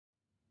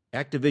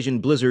Activision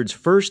Blizzard's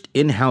first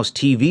in-house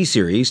TV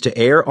series to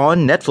air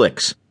on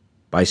Netflix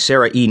by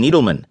Sarah E.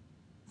 Needleman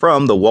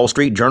from the Wall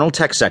Street Journal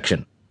Tech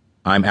section.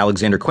 I'm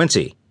Alexander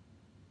Quincy.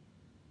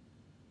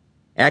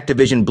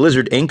 Activision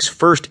Blizzard Inc.'s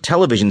first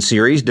television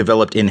series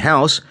developed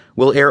in-house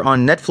will air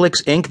on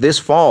Netflix Inc. this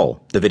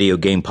fall, the video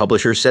game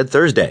publisher said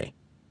Thursday.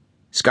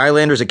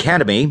 Skylanders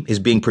Academy is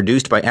being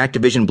produced by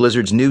Activision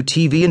Blizzard's new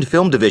TV and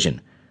film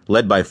division,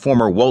 led by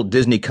former Walt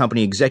Disney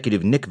Company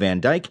executive Nick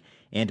Van Dyke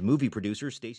and movie producer Stacey